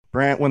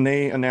Brant, when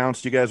they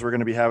announced you guys were going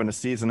to be having a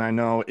season, I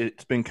know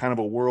it's been kind of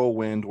a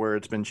whirlwind where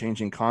it's been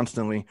changing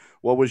constantly.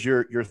 What was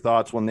your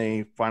thoughts when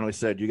they finally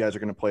said you guys are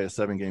going to play a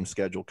 7 game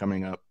schedule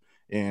coming up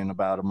in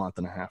about a month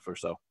and a half or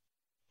so?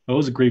 It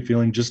was a great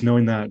feeling just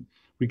knowing that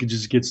we could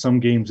just get some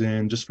games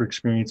in just for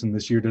experience, and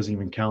this year doesn't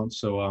even count.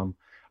 So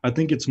I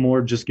think it's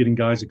more just getting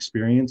guys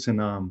experience,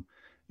 and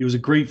it was a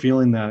great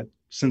feeling that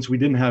since we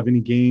didn't have any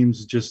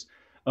games, just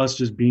us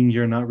just being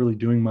here, not really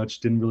doing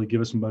much, didn't really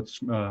give us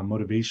much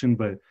motivation.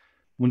 But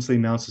once they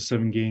announced the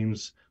 7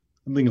 games,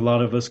 I think a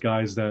lot of us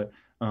guys that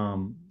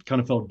kind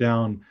of felt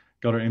down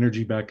got our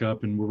energy back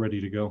up, and we're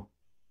ready to go.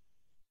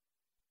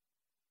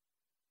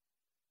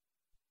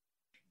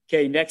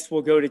 Okay, next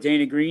we'll go to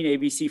Dana Green,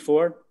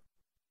 ABC4.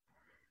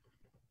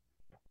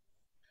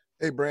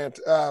 Hey, Brant.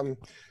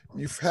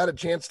 You've had a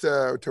chance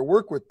to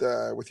work with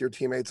your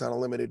teammates on a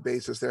limited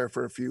basis there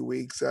for a few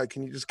weeks.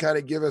 Can you just kind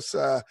of give us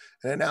an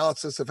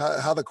analysis of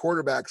how the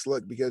quarterbacks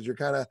look, because you're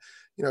kind of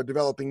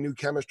developing new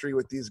chemistry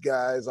with these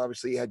guys.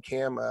 Obviously, you had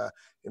Cam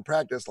in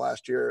practice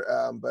last year,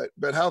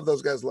 but how have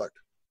those guys looked?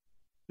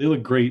 They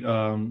look great.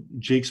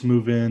 Jake's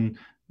moving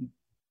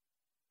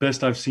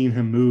best I've seen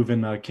him move,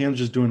 and Cam's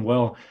just doing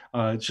well.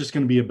 It's just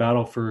going to be a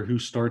battle for who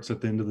starts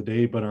at the end of the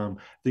day, but I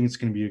think it's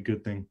going to be a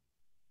good thing.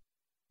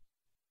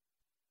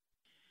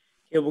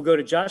 Okay, we'll go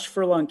to Josh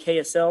Furlong,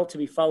 KSL, to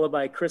be followed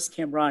by Chris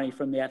Camrani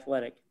from The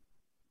Athletic.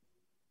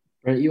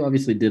 Right, you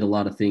obviously did a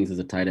lot of things as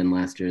a tight end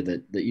last year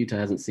that Utah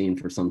hasn't seen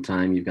for some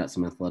time. You've got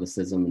some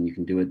athleticism and you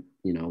can do it,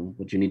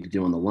 what you need to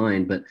do on the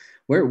line. But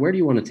where do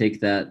you want to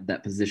take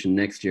that position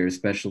next year,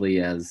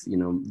 especially as,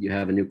 you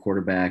have a new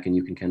quarterback and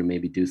you can kind of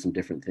maybe do some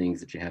different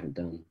things that you haven't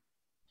done?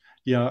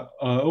 Yeah,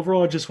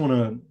 overall, I just want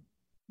to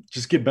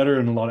just get better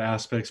in a lot of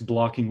aspects,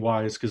 blocking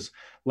wise, because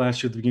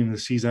last year at the beginning of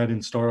the season, I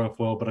didn't start off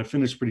well, but I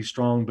finished pretty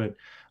strong. But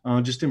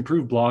just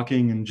improve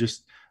blocking and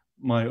just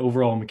my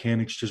overall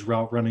mechanics, just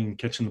route running and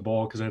catching the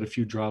ball, because I had a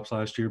few drops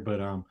last year.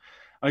 But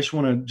I just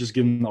want to just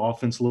get in the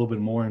offense a little bit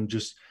more and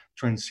just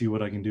trying to see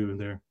what I can do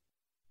there.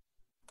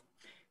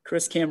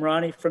 Chris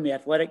Camrani from The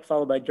Athletic,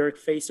 followed by Dirk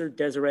Facer,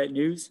 Deseret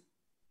News.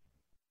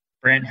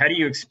 Brant, how do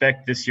you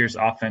expect this year's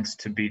offense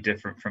to be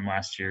different from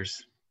last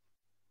year's?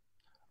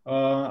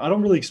 I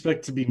don't really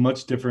expect to be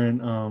much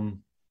different.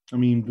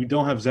 We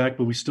don't have Zach,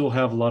 but we still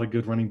have a lot of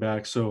good running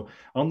backs. So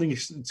I don't think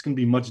it's going to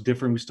be much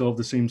different. We still have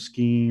the same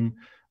scheme.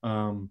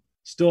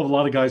 Still have a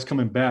lot of guys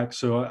coming back.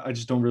 So I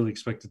just don't really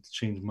expect it to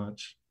change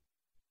much.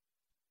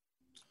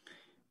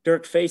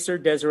 Dirk Facer,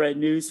 Deseret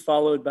News,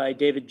 followed by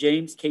David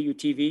James,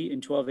 KUTV, in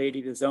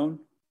 1280 The Zone.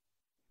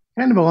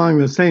 Kind of along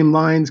the same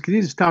lines, could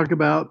you just talk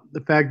about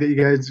the fact that you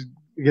guys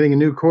are getting a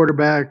new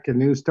quarterback, a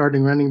new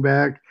starting running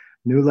back,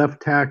 new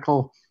left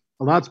tackle?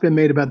 A lot's been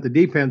made about the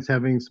defense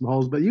having some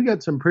holes, but you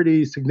got some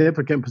pretty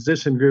significant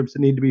position groups that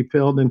need to be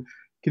filled. And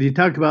could you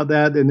talk about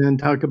that and then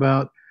talk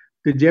about,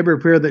 did you ever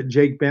fear that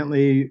Jake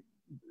Bentley,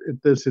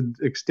 if this had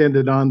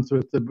extended on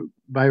with the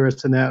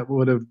virus and that,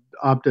 would have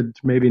opted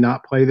to maybe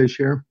not play this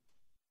year?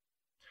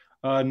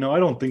 No, I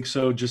don't think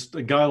so. Just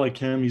a guy like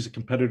him, he's a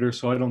competitor,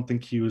 so I don't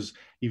think he was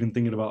even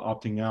thinking about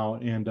opting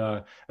out. And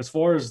as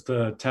far as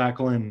the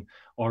tackling,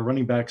 our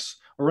running backs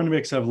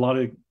have a lot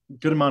of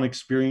good amount of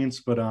experience,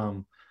 but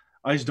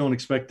I just don't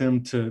expect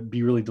them to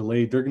be really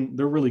delayed.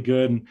 They're really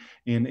good,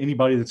 and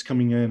anybody that's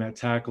coming in at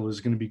tackle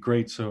is going to be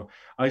great. So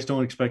I just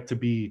don't expect to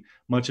be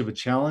much of a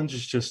challenge.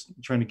 It's just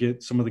trying to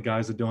get some of the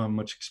guys that don't have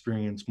much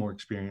experience more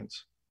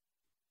experience.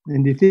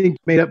 And do you think you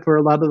made up for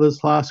a lot of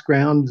this lost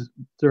ground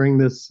during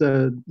this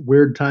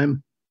weird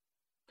time?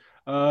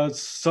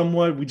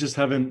 Somewhat. We just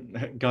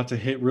haven't got to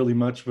hit really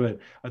much, but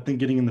I think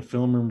getting in the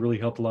film room really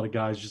helped a lot of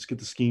guys just get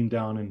the scheme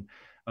down,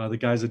 and the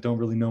guys that don't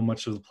really know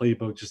much of the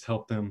playbook just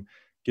help them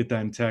get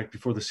that intact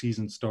before the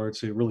season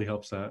starts. It really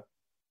helps that.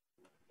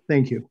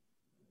 Thank you.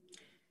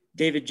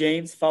 David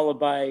James, followed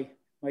by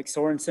Mike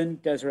Sorensen,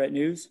 Deseret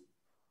News.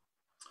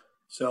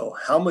 So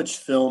how much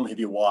film have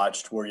you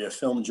watched? Were you a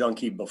film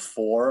junkie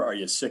before? Are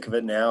you sick of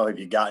it now? Have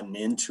you gotten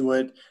into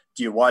it?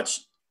 Do you watch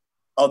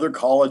other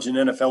college and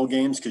NFL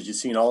games because you've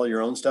seen all of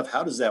your own stuff?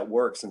 How does that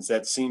work? Since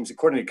that seems,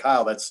 according to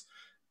Kyle, that's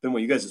been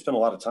what you guys have spent a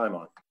lot of time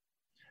on.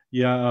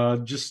 Yeah,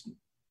 just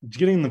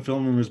getting in the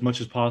film room as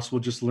much as possible,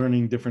 just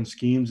learning different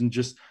schemes and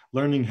just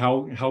learning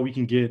how we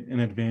can get an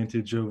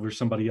advantage over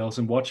somebody else.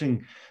 And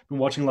been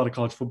watching a lot of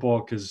college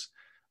football because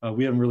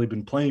we haven't really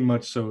been playing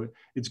much. So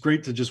it's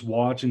great to just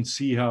watch and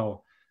see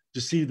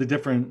the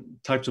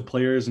different types of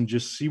players and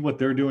just see what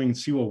they're doing and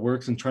see what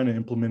works and trying to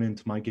implement it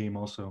into my game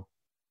also.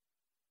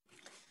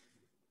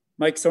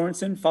 Mike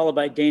Sorensen, followed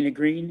by Dana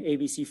Green,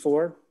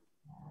 ABC4.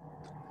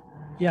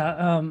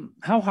 Yeah.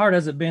 How hard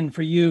has it been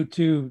for you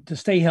to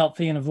stay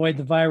healthy and avoid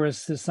the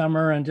virus this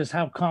summer? And just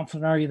how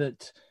confident are you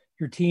that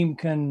your team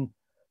can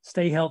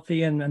stay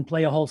healthy and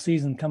play a whole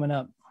season coming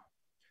up?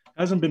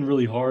 Hasn't been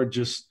really hard.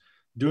 Just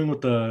doing what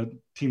the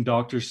team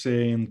doctors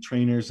say and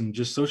trainers, and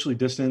just socially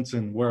distance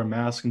and wear a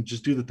mask and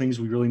just do the things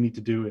we really need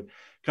to do. It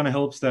kind of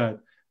helps that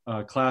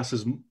class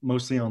is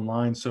mostly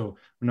online, so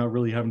we're not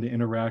really having to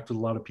interact with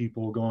a lot of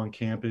people, go on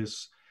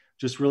campus,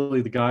 just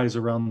really the guys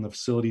around the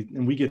facility.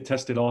 And we get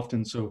tested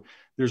often, so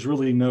there's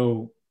really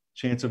no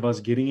chance of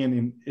us getting in.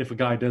 And if a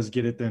guy does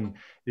get it, then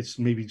it's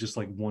maybe just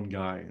like one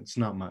guy. It's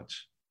not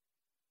much.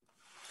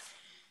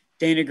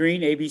 Dana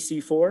Green,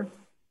 ABC4.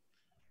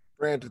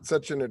 Brant, it's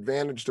such an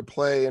advantage to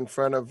play in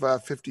front of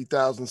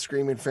 50,000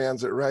 screaming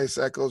fans at Rice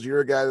Eccles.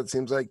 You're a guy that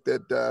seems like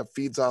that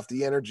feeds off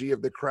the energy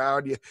of the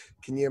crowd.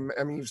 I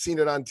mean, you've seen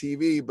it on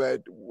TV,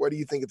 but what do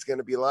you think it's going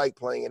to be like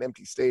playing in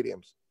empty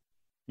stadiums?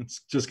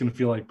 It's just going to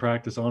feel like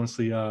practice,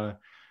 honestly.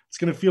 It's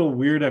going to feel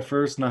weird at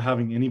first not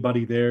having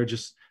anybody there.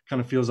 Just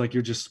kind of feels like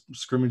you're just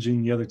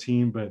scrimmaging the other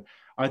team. But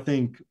I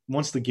think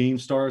once the game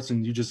starts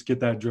and you just get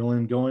that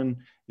adrenaline going,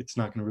 it's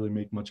not going to really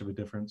make much of a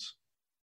difference.